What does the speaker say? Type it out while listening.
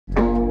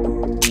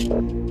Hello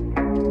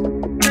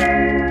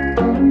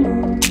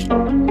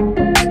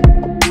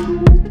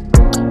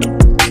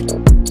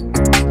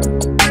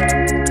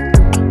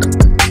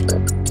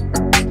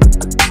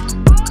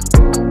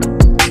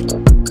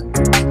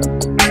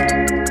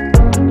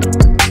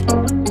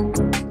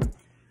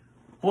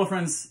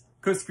friends,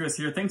 Coastie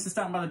here. Thanks for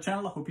stopping by the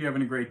channel. I hope you're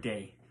having a great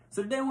day.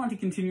 So today I want to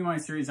continue my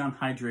series on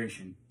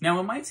hydration.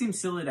 Now it might seem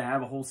silly to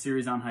have a whole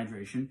series on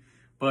hydration,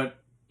 but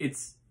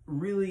it's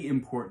really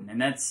important,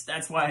 and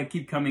that's why I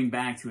keep coming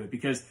back to it,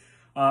 because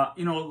a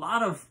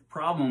lot of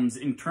problems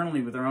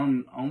internally with our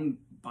own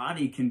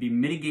body can be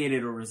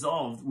mitigated or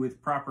resolved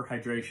with proper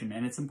hydration,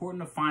 and it's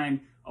important to find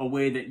a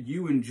way that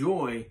you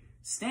enjoy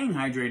staying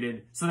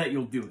hydrated so that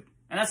you'll do it.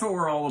 And that's what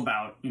we're all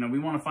about. We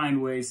want to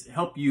find ways to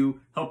help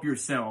you help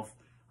yourself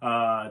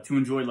to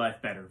enjoy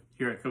life better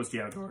here at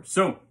Coastie Outdoors.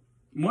 So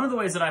one of the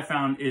ways that I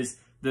found is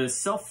the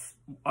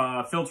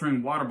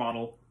self-filtering water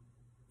bottle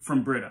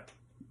from Brita.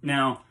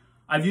 Now,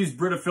 I've used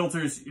Brita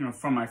filters,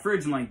 from my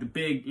fridge, and like the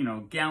big,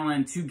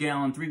 gallon, 2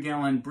 gallon, 3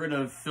 gallon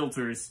Brita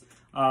filters.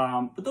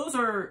 But those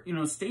are,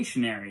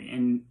 stationary,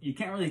 and you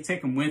can't really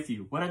take them with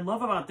you. What I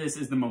love about this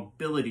is the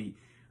mobility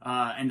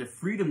and the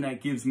freedom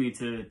that gives me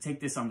to take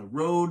this on the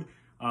road,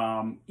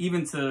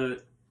 even to,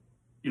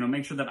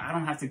 make sure that I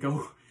don't have to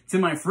go to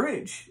my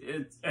fridge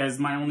as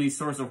my only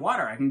source of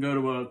water. I can go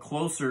to a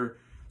closer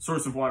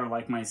source of water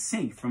like my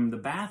sink from the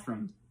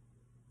bathroom.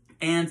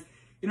 And,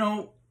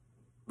 the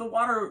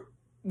water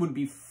would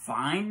be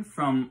fine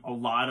from a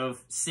lot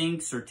of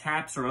sinks or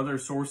taps or other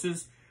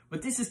sources,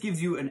 but this just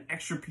gives you an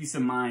extra peace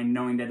of mind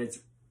knowing that it's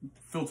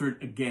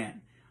filtered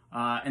again.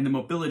 And the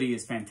mobility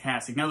is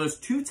fantastic. Now, there's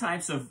two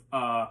types of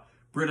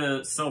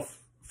Brita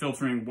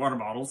self-filtering water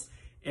bottles.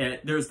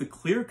 There's the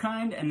clear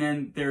kind, and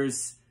then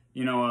there's,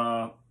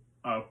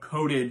 a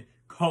coated,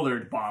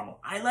 colored bottle.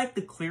 I like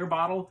the clear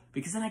bottle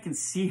because then I can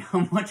see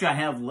how much I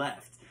have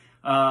left.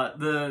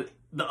 The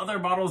other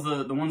bottles,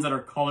 the ones that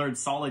are colored,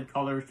 solid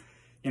colors,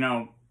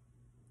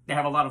 they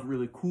have a lot of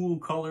really cool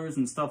colors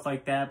and stuff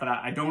like that, but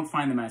I don't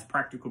find them as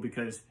practical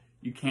because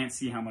you can't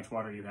see how much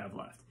water you have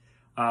left.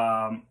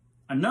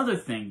 Another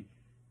thing,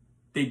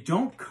 they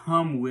don't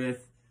come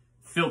with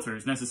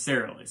filters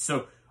necessarily.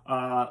 So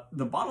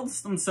the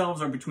bottles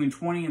themselves are between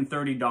 $20 and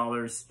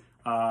 $30,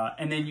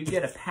 and then you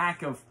get a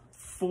pack of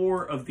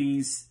 4 of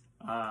these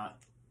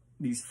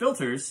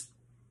filters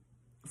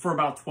for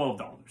about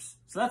 $12.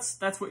 So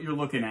that's what you're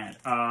looking at.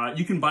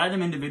 You can buy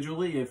them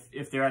individually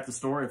if they're at the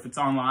store. If it's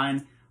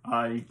online,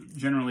 you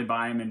generally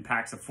buy them in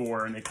packs of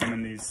 4, and they come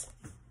in these,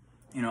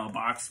 a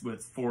box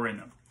with 4 in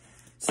them.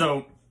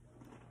 So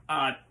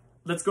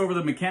let's go over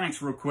the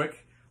mechanics real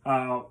quick.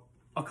 A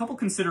couple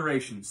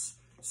considerations.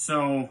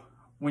 So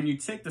when you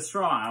take the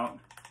straw out,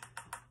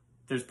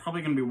 there's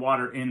probably going to be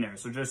water in there.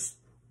 So just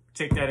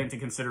take that into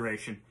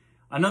consideration.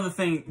 Another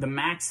thing, the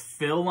max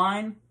fill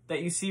line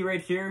that you see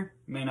right here,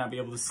 you may not be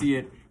able to see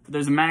it, but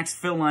there's a max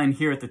fill line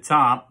here at the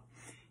top.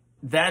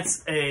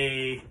 That's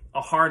a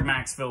hard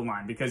max fill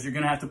line because you're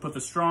going to have to put the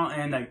straw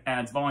in. That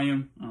adds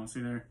volume. Oh, see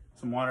there,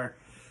 some water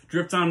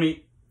dripped on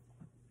me.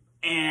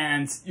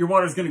 And your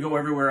water is going to go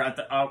everywhere at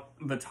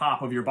the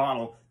top of your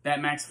bottle.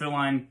 That max fill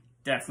line,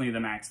 definitely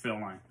the max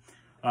fill line.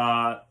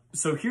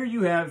 So here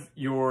you have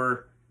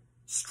your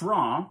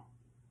straw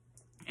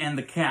and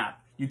the cap.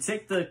 You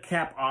take the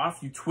cap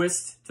off, you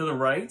twist to the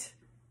right,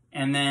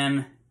 and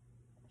then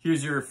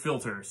here's your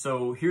filter.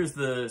 So here's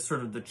the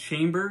sort of the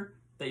chamber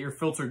that your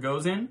filter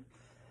goes in.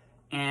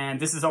 And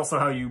this is also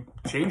how you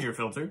change your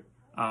filter.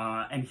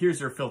 And here's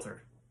your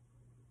filter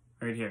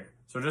right here.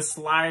 So it just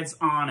slides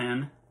on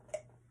in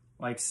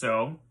like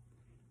so.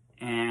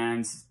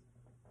 And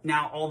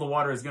now all the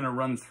water is going to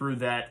run through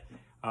that.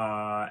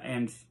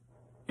 And,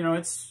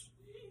 it's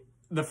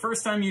the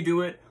first time you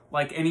do it,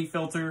 like any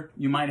filter,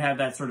 you might have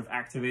that sort of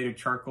activated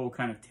charcoal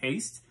kind of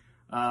taste.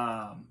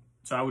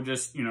 So I would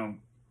just,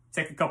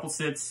 take a couple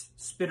sips,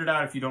 spit it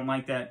out if you don't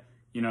like that,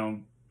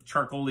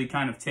 charcoal-y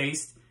kind of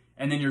taste,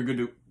 and then you're good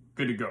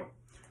to go.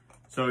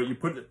 So you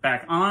put it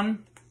back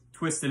on,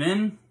 twist it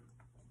in,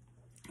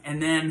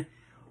 and then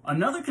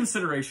another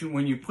consideration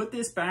when you put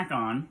this back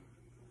on,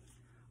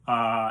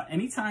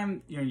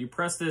 anytime you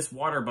press this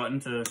water button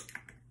to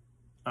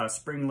a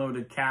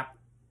spring-loaded cap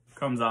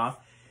comes off,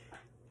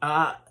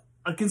 a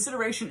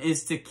consideration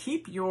is to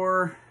keep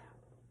your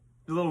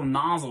little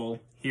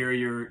nozzle here,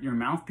 your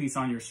mouthpiece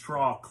on your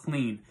straw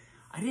clean.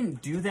 I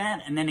didn't do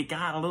that, and then it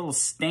got a little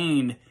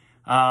stained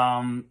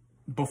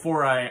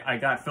before I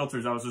got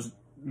filters. I was just,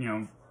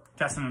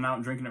 testing them out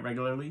and drinking it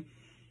regularly.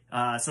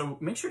 So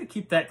make sure to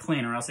keep that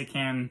clean or else it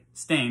can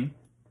stain.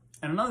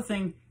 And another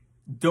thing,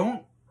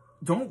 don't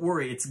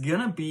worry. It's going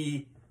to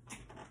be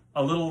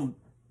a little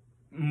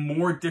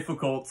more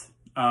difficult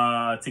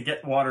to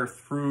get water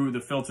through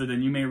the filter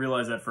than you may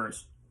realize at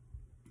first.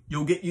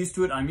 You'll get used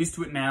to it. I'm used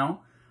to it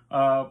now.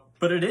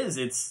 But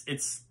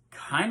it's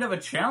kind of a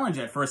challenge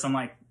at first. I'm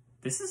like,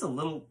 this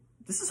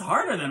is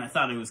harder than I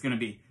thought it was going to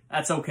be.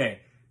 That's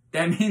okay.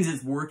 That means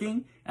it's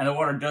working, and the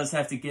water does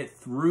have to get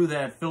through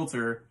that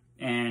filter,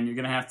 and you're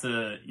going to have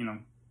to,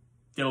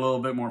 get a little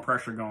bit more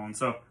pressure going.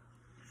 So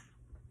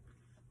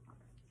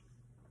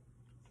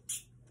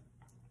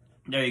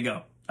there you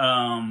go.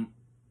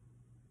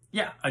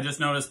 Yeah, I just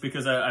noticed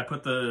because I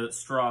put the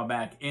straw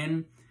back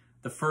in,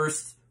 the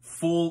first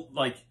full,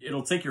 like,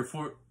 it'll take your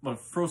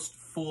first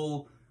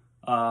full,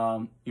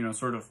 you know,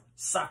 sort of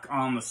suck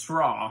on the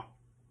straw,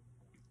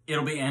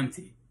 it'll be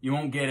empty. You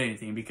won't get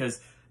anything because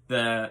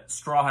the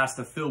straw has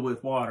to fill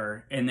with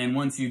water, and then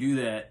once you do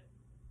that,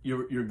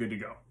 you're good to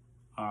go.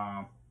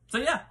 So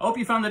yeah, I hope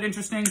you found that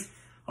interesting.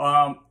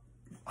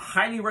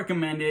 Highly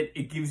recommend it.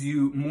 It gives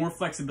you more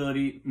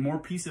flexibility, more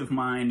peace of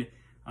mind,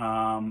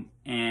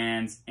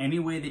 and any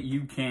way that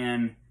you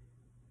can,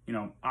 you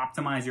know,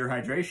 optimize your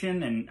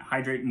hydration and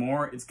hydrate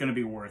more, it's going to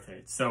be worth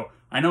it. So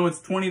I know it's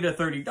 $20 to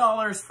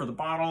 $30 for the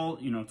bottle,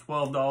 you know,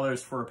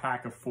 $12 for a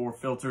pack of 4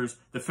 filters.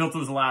 The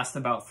filters last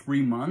about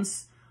 3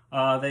 months.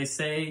 They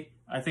say,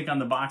 I think on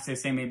the box, they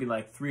say maybe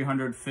like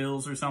 300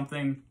 fills or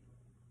something.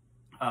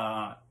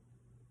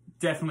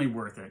 Definitely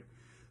worth it.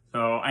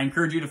 So I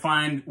encourage you to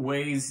find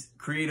ways,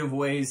 creative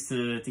ways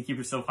to keep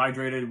yourself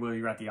hydrated, whether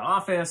you're at the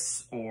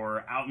office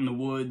or out in the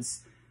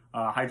woods.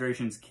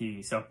 Hydration's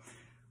key. So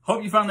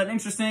hope you found that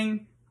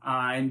interesting.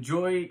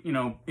 Enjoy, you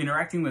know,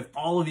 interacting with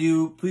all of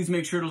you. Please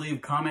make sure to leave a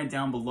comment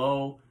down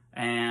below,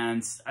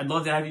 and I'd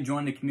love to have you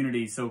join the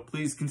community. So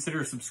please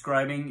consider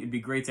subscribing. It'd be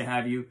great to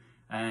have you,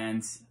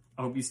 and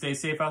I hope you stay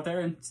safe out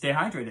there and stay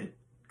hydrated.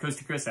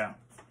 Coastie Chris out.